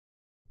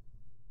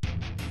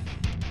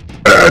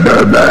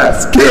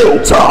NMS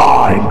kill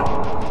time!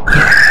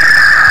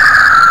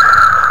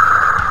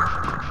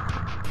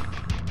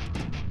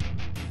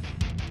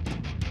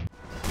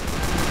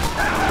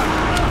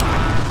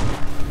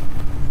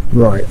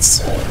 Right,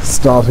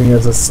 starting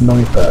as a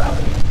sniper.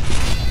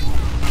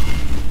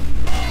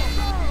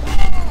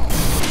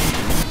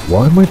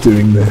 Why am I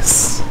doing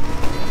this?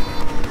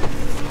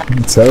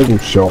 Terrible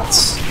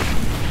shots.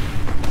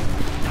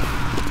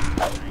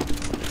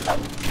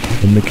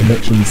 And the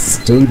connection's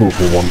stable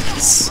for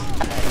once.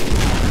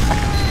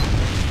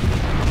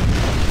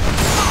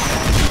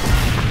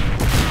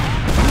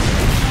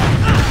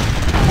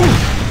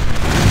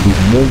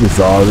 Even more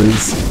bizarre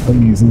is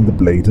I'm using the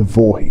blade of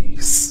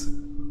Voorhees.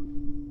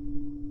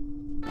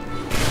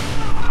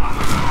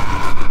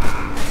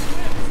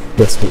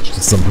 Let's switch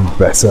to something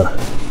better.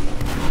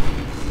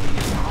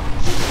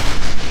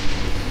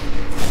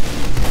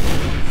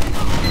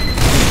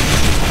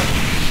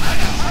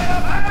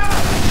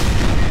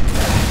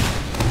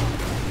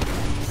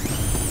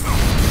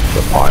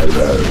 The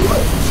pyro.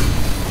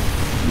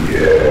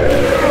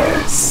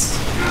 Yes.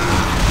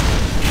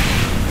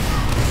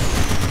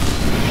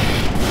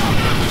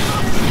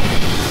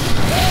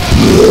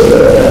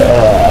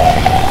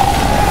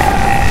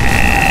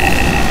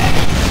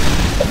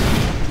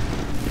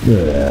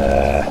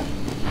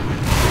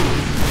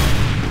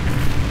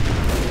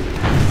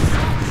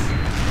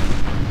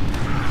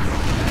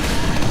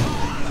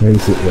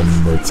 Where's it when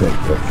they take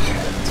the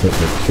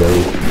kill?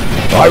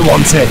 I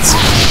want it!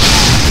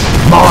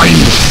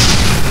 Mine!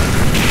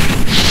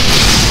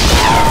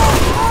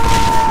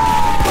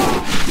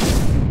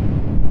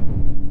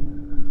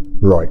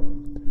 Right.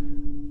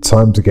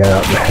 Time to get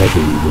out the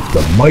heavy with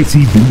the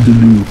mighty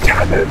Vindaloo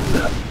cannon.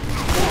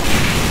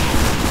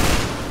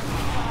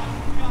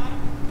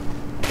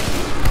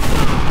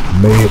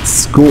 May it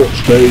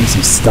scorch those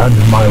who stand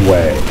in my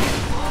way.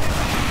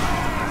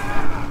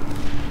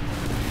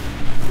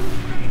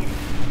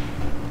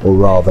 Or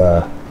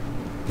rather,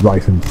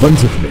 right in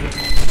front of me.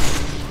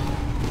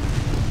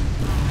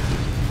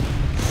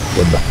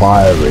 When the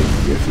firing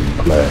is in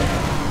play.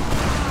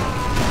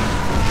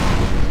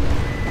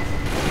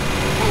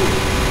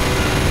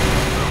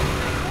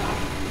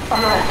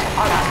 Alert!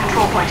 Our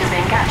control point is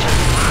being captured.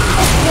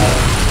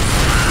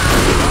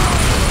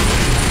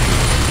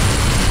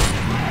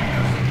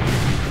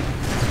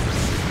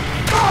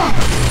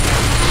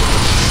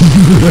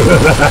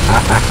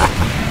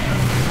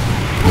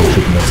 You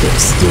should not have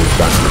stood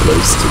that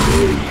close to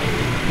me.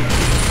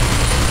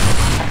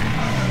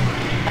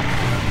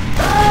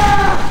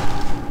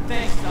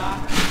 Thanks, Doc.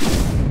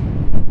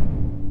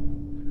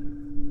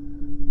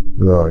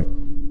 Right.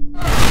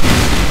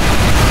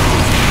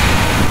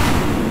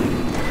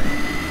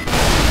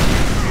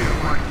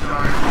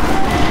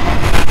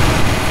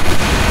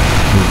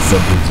 Need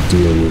something to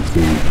deal with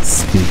the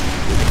speed.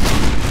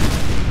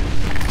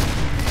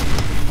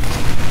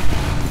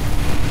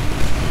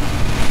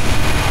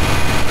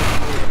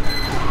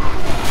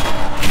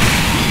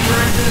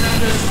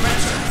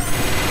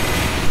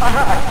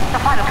 Alert! The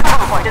final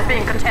control point is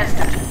being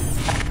contested.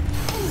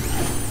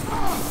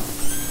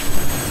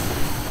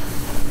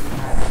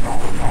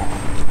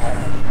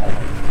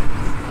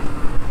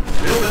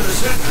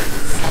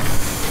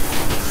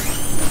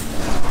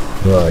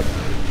 Right.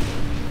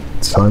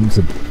 Time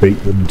to beat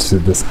them to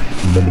this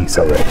mini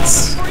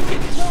turrets.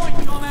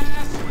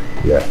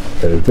 Yeah,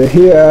 over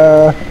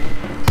here.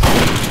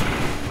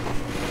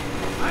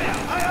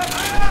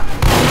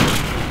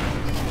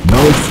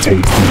 Nice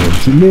tasty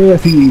engineer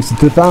for you to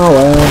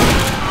devour.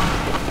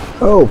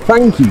 Oh,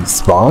 thank you,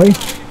 Spy.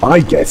 I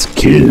get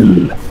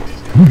kill.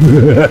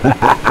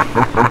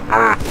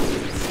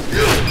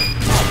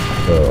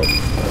 Oh.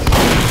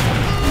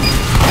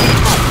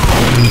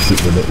 Use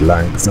it when it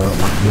lags out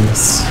like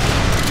this.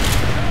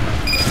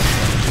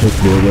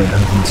 Hopefully I won't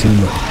happen too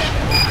much.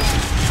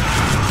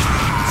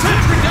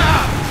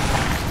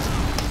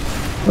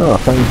 Oh,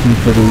 thank you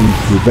for the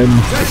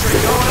revenge.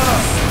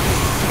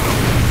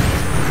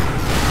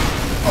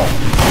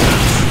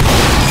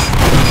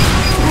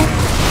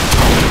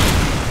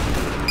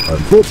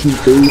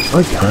 Unfortunately,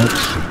 I can't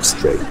shoot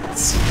straight.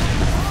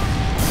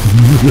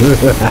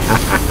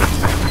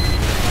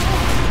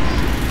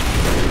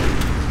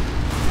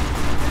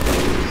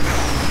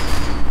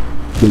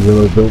 Look how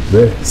I built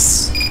this.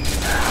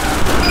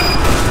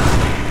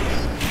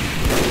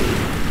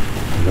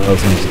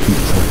 Allows me to keep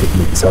track of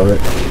my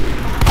turret.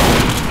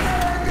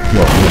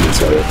 Not mini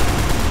turret.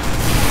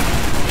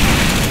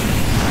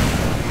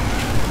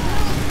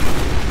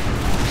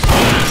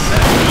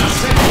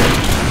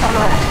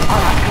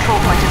 Control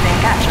point is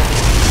being captured.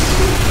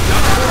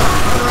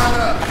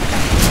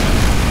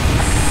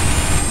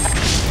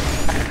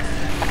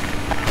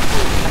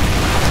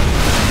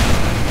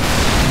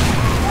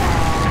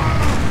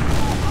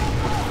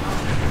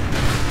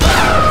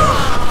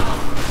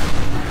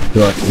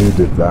 Right, who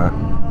did that?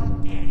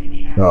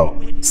 Oh,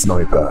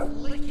 sniper.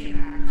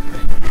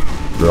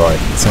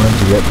 Right, time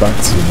to get back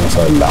to what I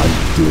like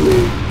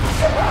doing.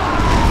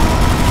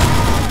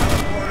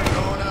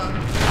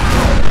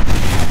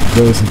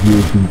 Those of you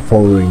who've been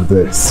following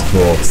this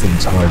for some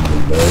time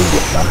will know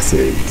what that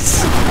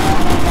is.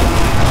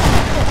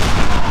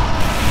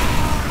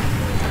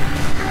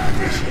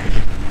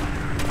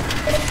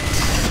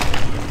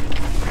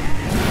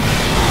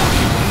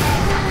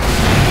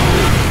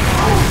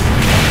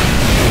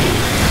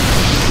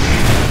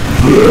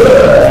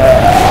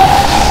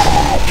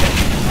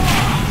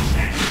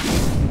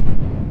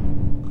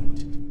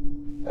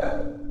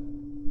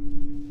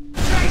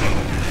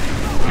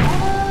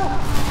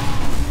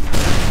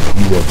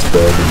 What's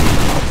burning me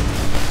up?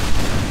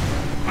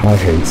 I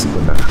hate it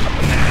when that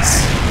happens.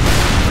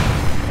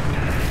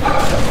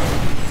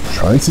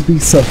 Try to be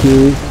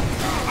subtle,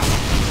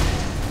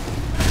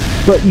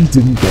 but you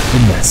didn't get the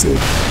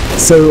message,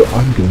 so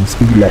I'm going to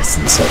be less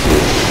than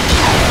subtle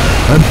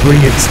and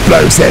bring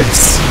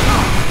explosives!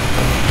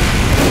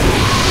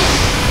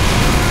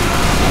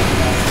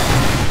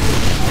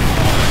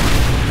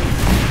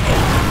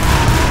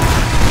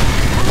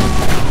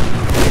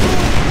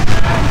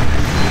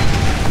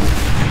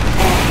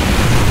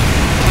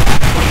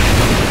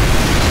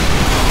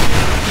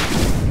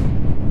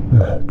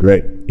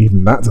 Great,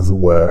 even that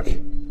doesn't work.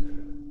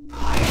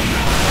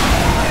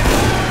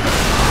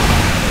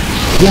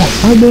 Yeah,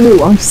 I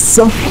know, I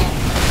suck!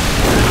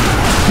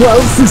 What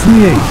else is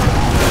new?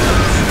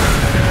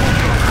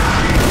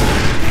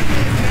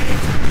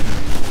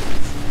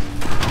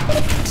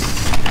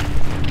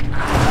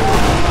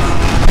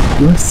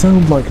 Do I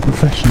sound like a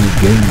professional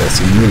gamer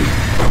to you?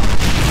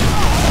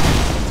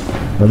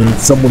 I mean,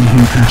 someone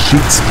who can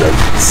shoot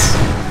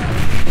straight.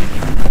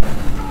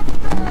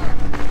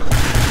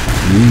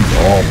 Move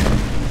on.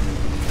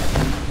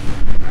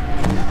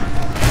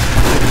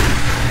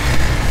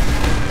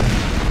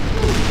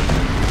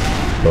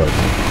 But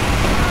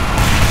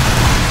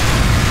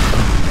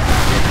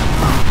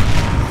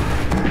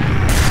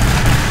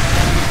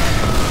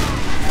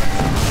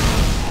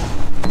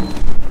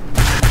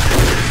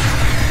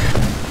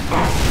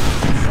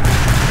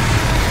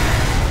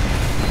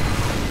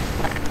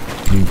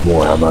need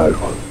more ammo.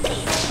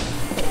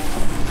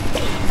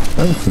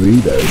 Thankfully,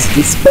 there's a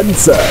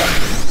dispenser.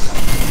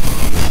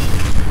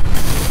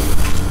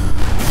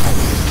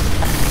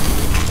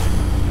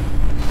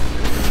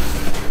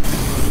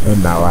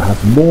 And now I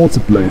have more to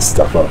blow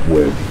stuff up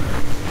with.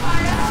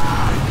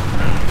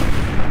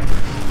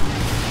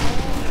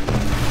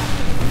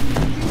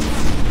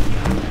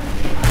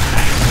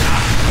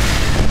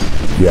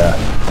 Yeah,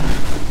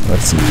 I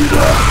see you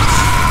there.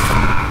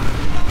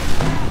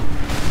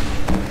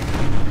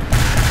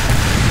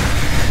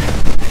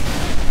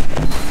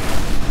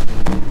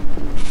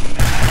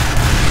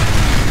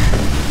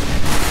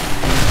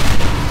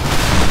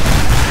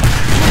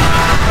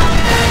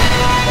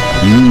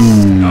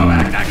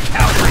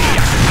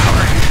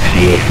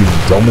 You're being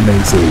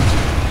dominated.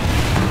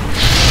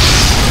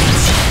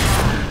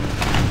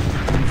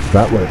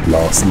 That won't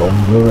last long,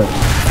 will it?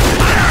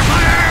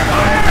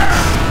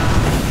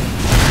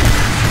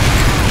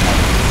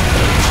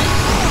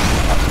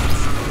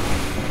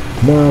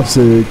 Now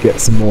to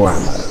get some more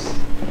ammo.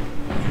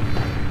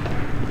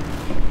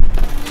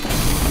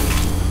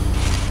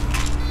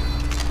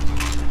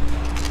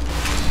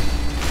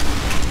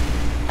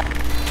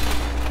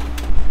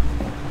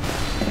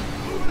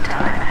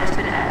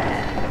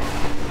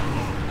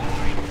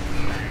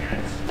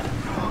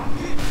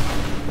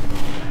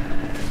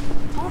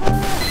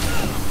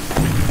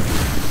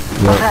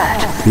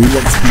 Who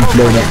wants to be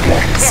blown up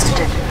next?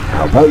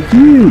 How about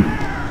you?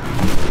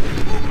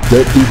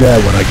 Don't be there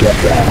when I get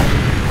there.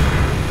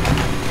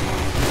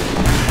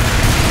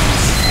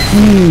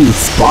 Ooh,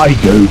 spy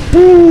go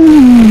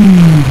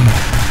boom!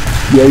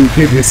 Yeah, you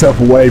give yourself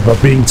away by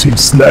being too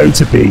slow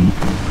to be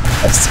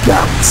a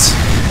scout.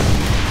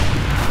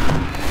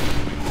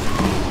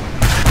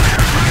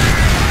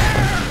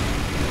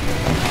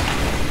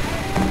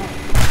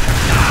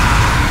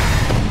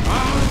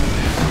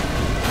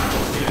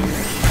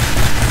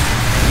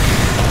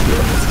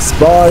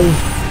 Spy, you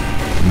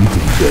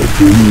can go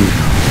boom.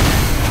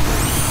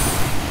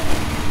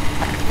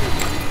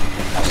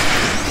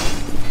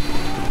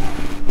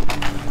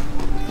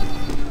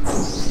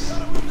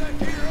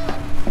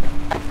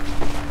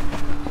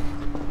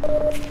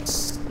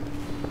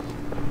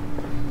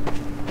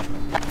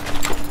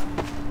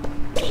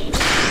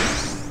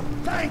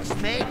 Thanks,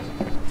 mate.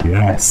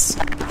 Yes,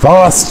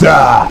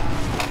 faster!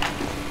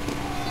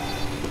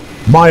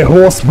 My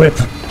horsewhip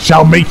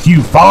shall make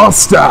you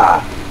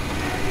faster!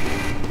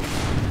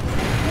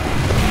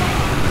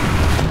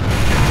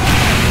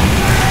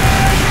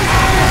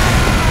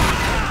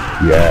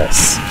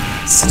 Yes,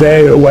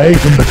 stay away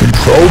from the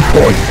control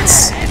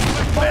points,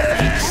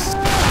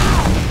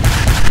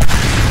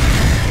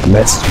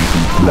 lest you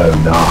be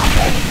blown up.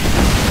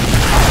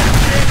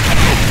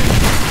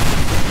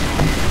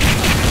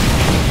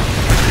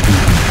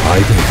 I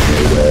don't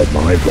know where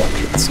my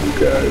rockets will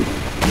go.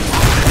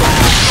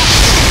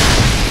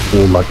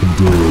 All I can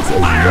do is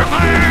aim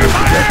roughly in your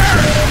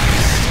direction.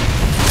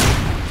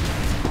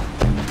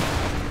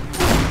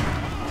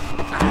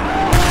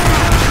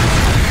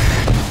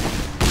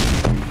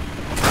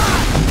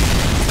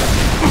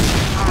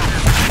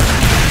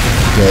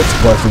 it's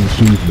quite an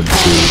achievement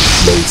to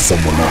blow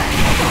someone up.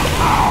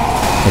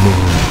 I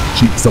mean,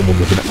 shoot someone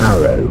with an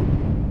arrow.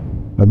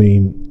 I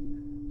mean,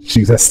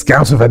 shoot a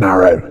scout with an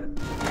arrow.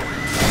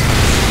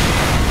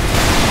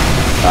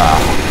 Ah.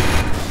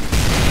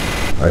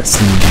 I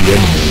see the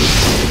enemy.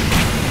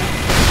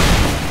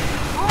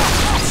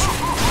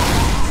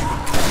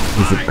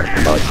 Isn't that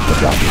like the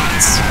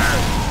rabbits?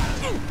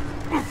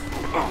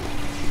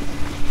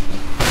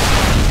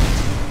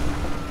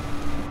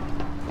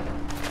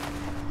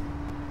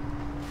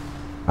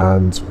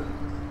 And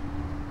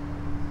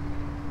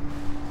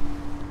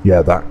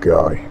yeah, that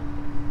guy.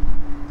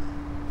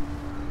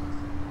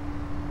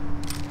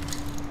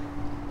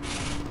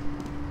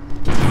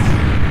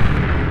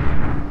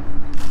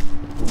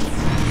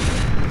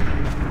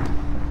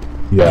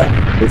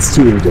 Yeah, it's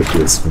too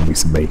ridiculous for me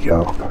to make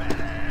up.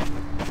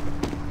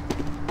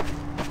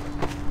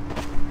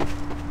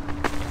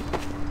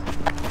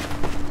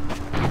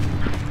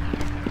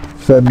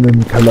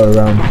 Feminine colour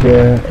around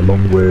here,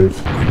 along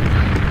with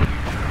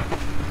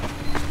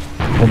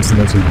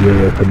continental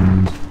Europe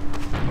and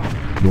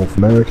North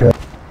America.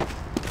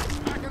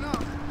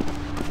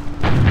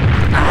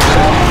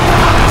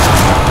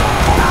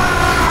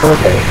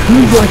 Okay, who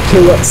did I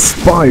kill that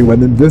spy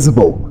when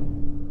invisible?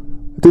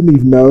 I didn't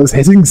even know I was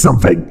hitting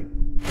something.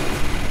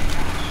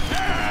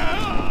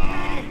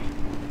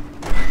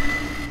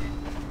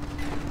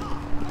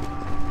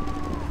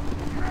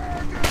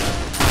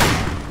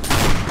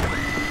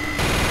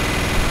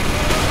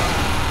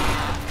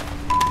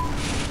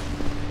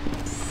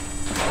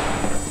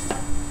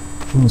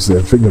 Honestly,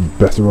 I think I'm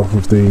better off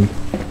with the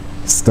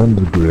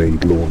standard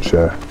grenade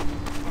launcher.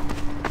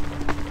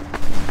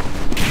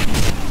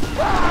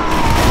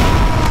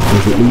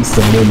 Because at least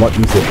I'm more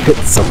likely to hit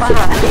something.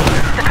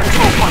 The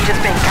control point has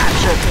been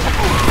captured.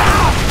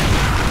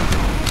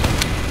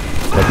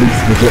 At least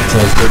the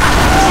projectiles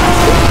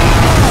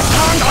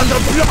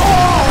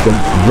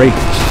don't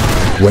rage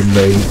when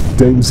they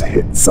don't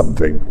hit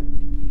something.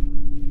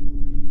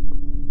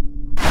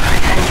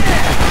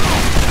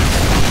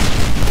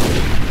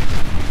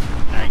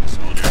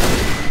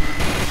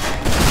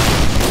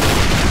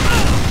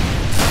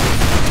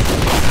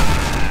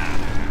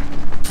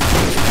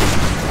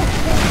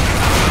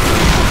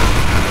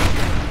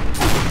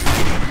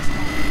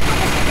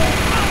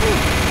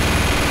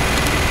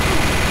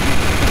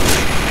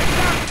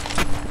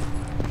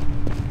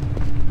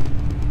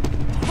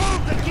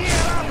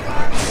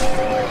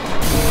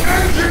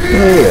 Oh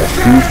yeah,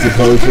 use the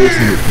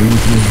teleportation that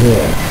brings me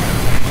here.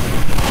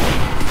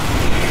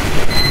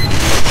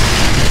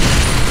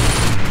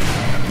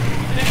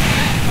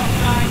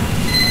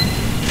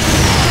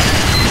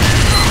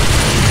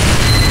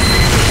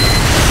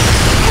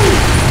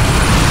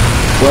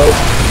 Well,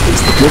 at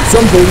least I did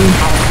something.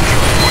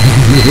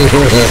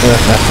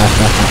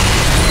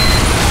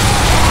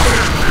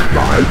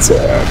 My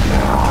turn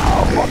now.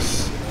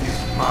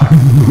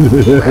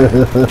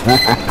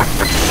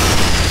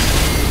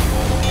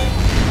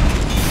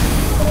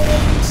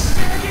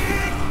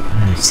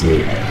 Honestly,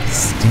 it's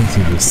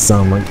starting to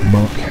sound like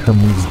Mark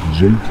Hamill's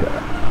Joker.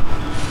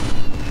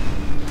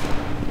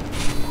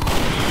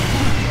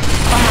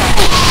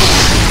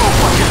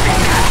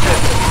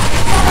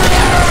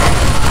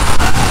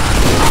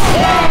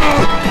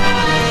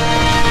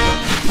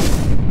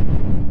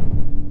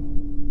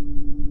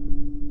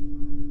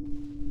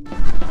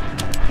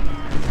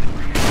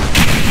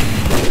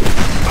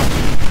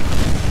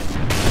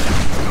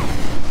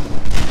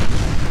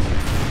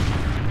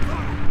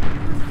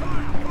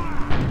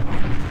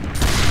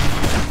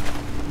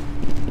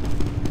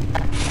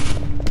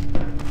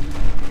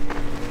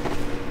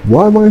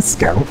 Why am I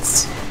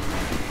scouts?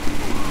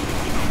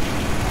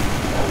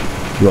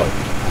 Right.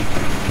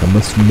 I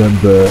must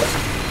remember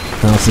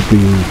how to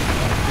be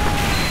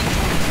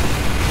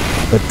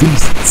a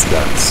decent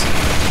scout.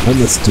 I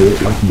must do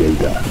it like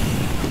Yoda.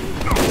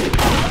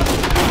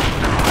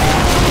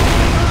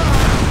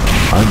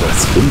 I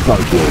must think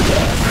like Yoda.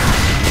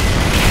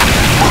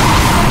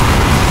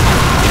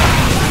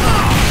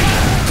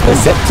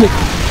 Perceptive.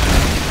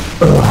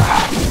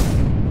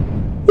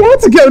 You had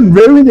to go and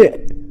ruin it.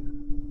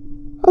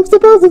 I'm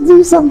supposed to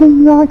do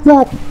something like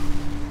that.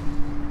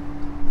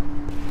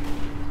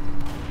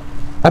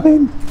 I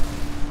mean...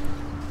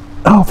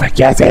 Oh,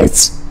 forget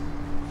it!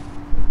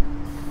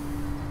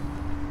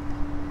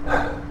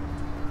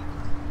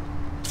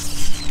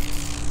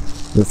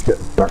 Let's get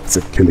back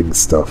to killing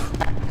stuff.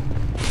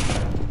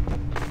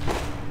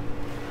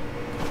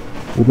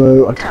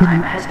 Although I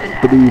couldn't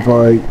believe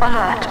I...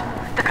 Alert!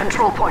 The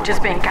control point is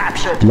being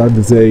captured.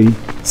 Landed a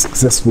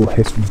successful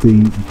hit with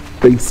the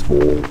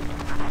baseball.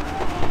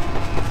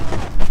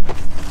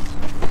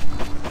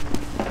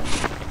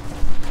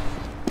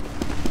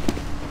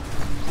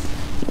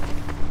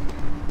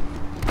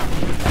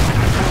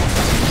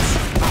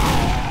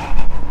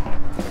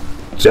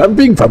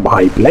 Jumping from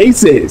high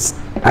places!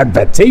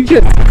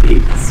 Advantageous it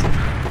is!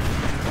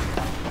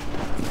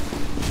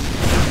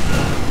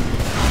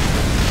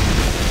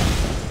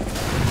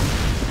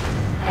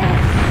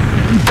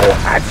 More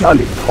agile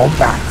in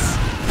combat.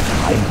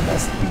 I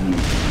must be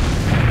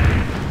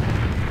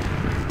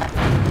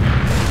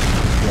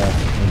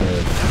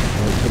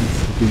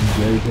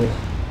beamed over.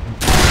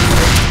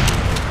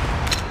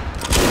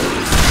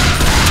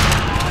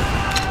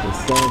 The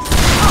stars.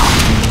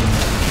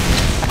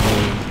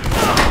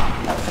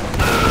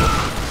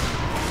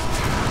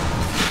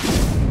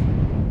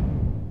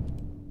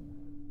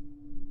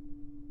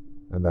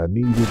 And I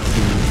needed to be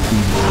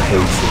more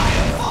basic.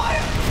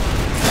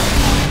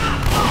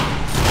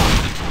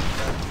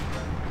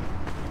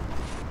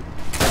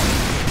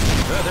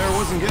 That there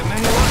wasn't getting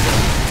any lighter.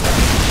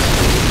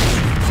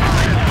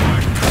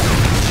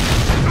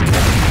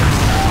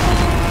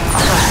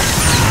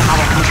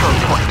 Our control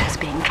point is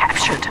being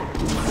captured.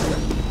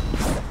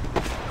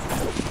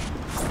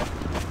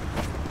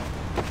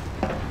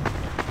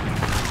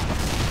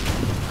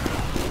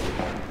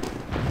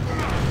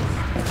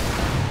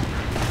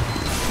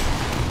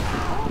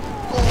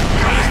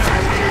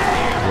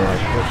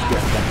 Let's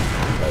get back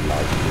to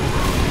life.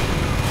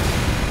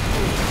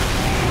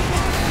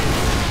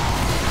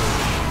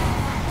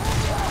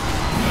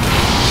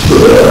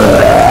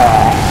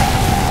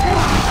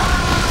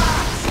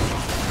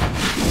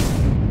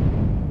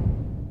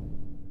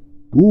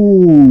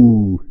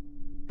 Ooh,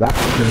 that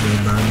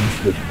man's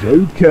the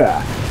Joker.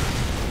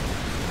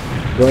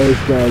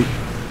 Where's my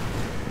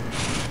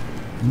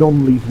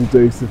non-lethal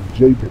dose of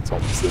Joker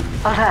Thompson?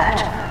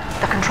 Alert!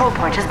 The control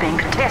point is being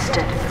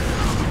contested.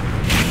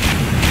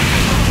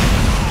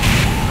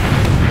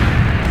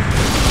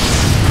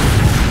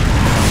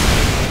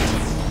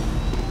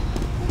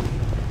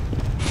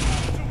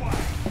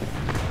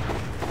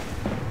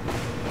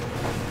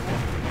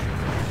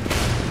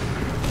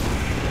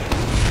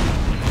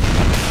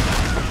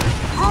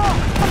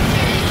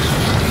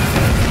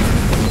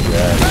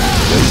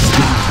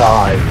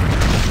 Time.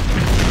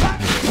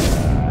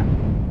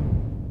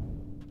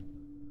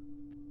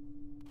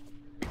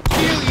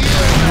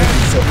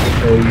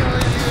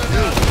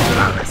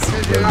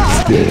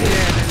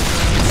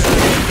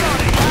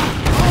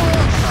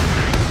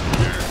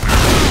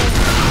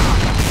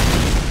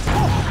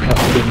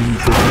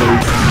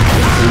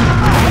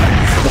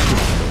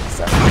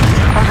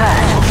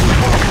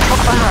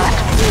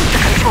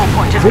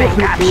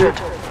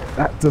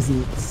 That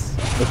doesn't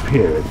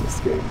appear in this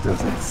game,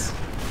 does it?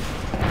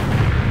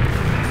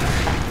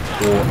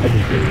 Or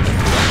anything.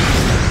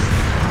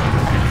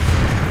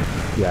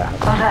 Yeah.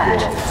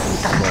 Alert!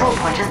 The control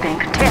point is being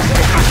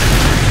contested.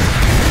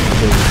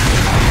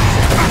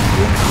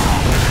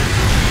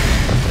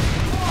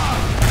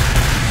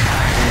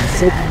 And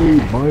suddenly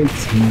my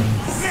team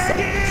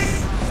sucks.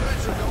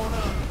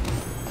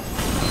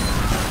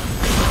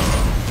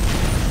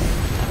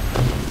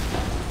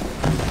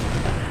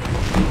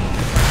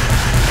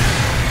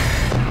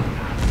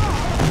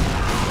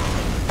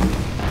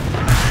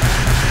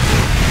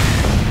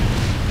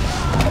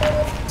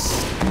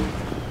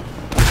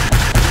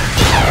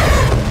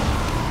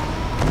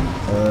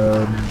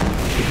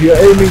 If you're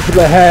aiming for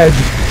the head,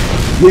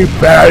 we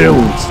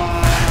failed!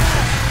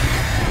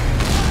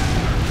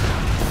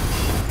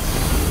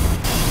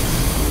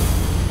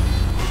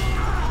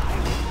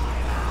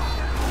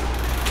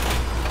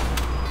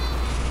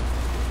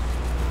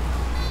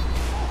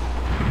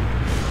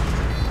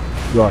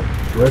 Right,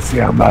 where's the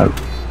ammo?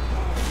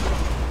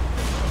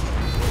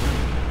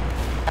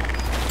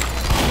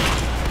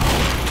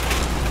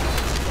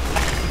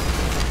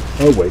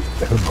 Oh wait,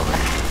 never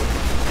mind.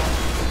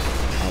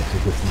 After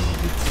this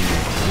needed to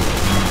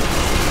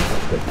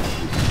there's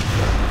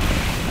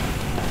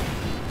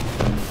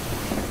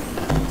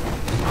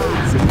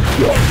a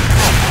shot.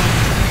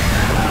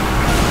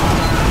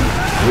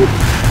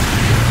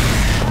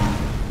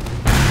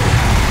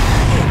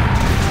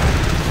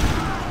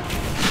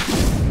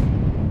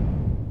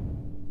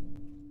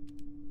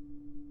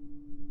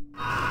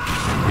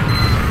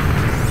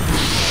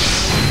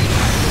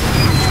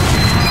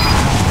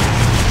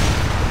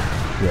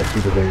 Yeah, I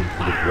should have aimed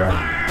for the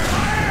ground.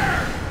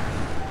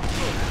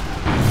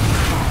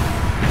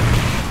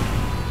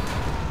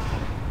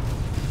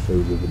 So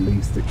they've at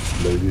least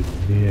exploded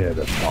near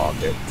the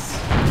targets,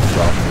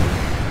 rather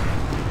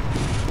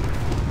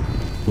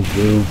than the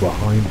wall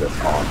behind the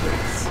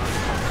targets.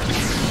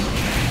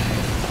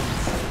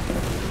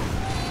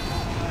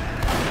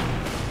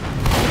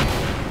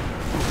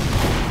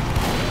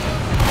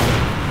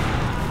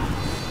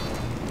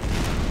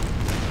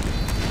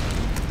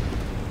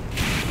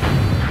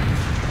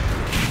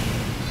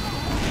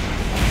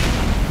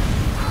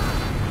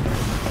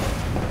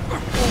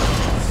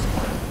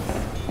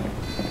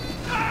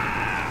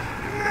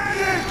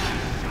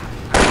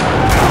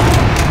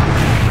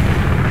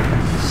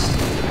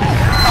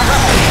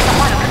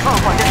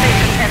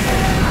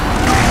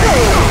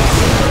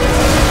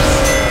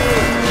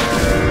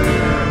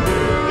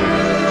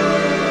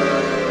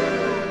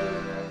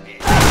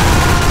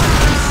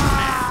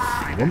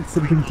 Want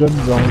something done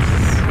right.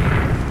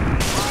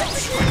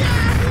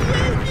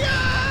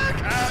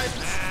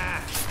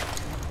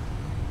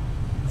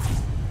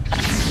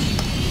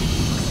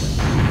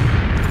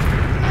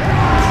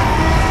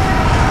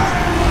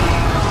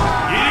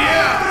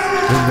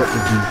 Bring up the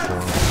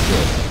details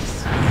first.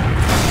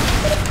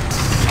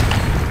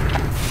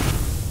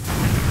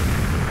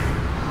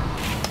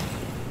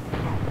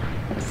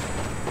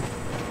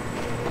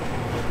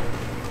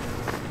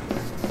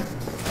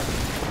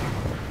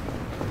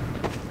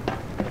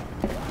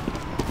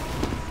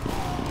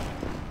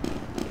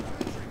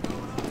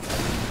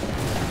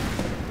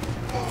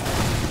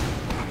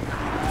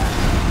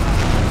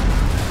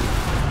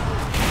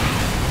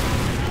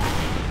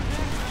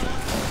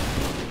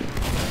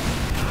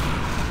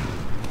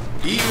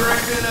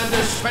 Erecting a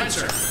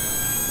dispenser.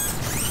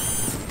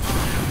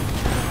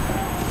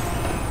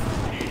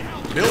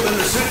 Building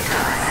the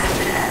center.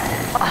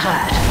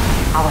 Alert.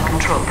 Our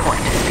control point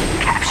has been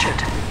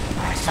captured.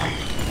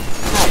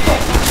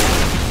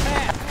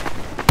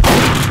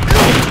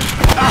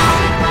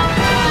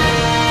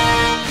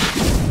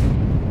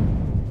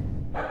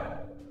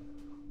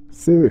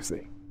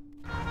 Seriously?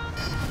 Oh,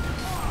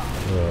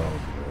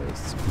 no,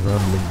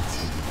 scrambling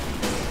team.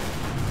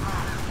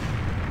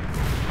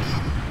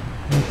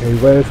 Okay,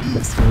 where's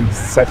Mystery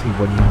SETI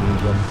when you need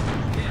them?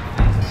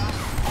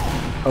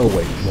 Oh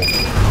wait, wrong.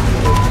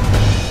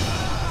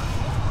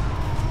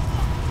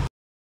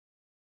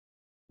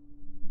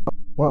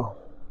 Well,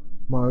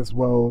 might as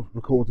well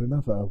record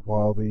another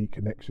while the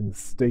connection's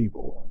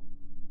stable.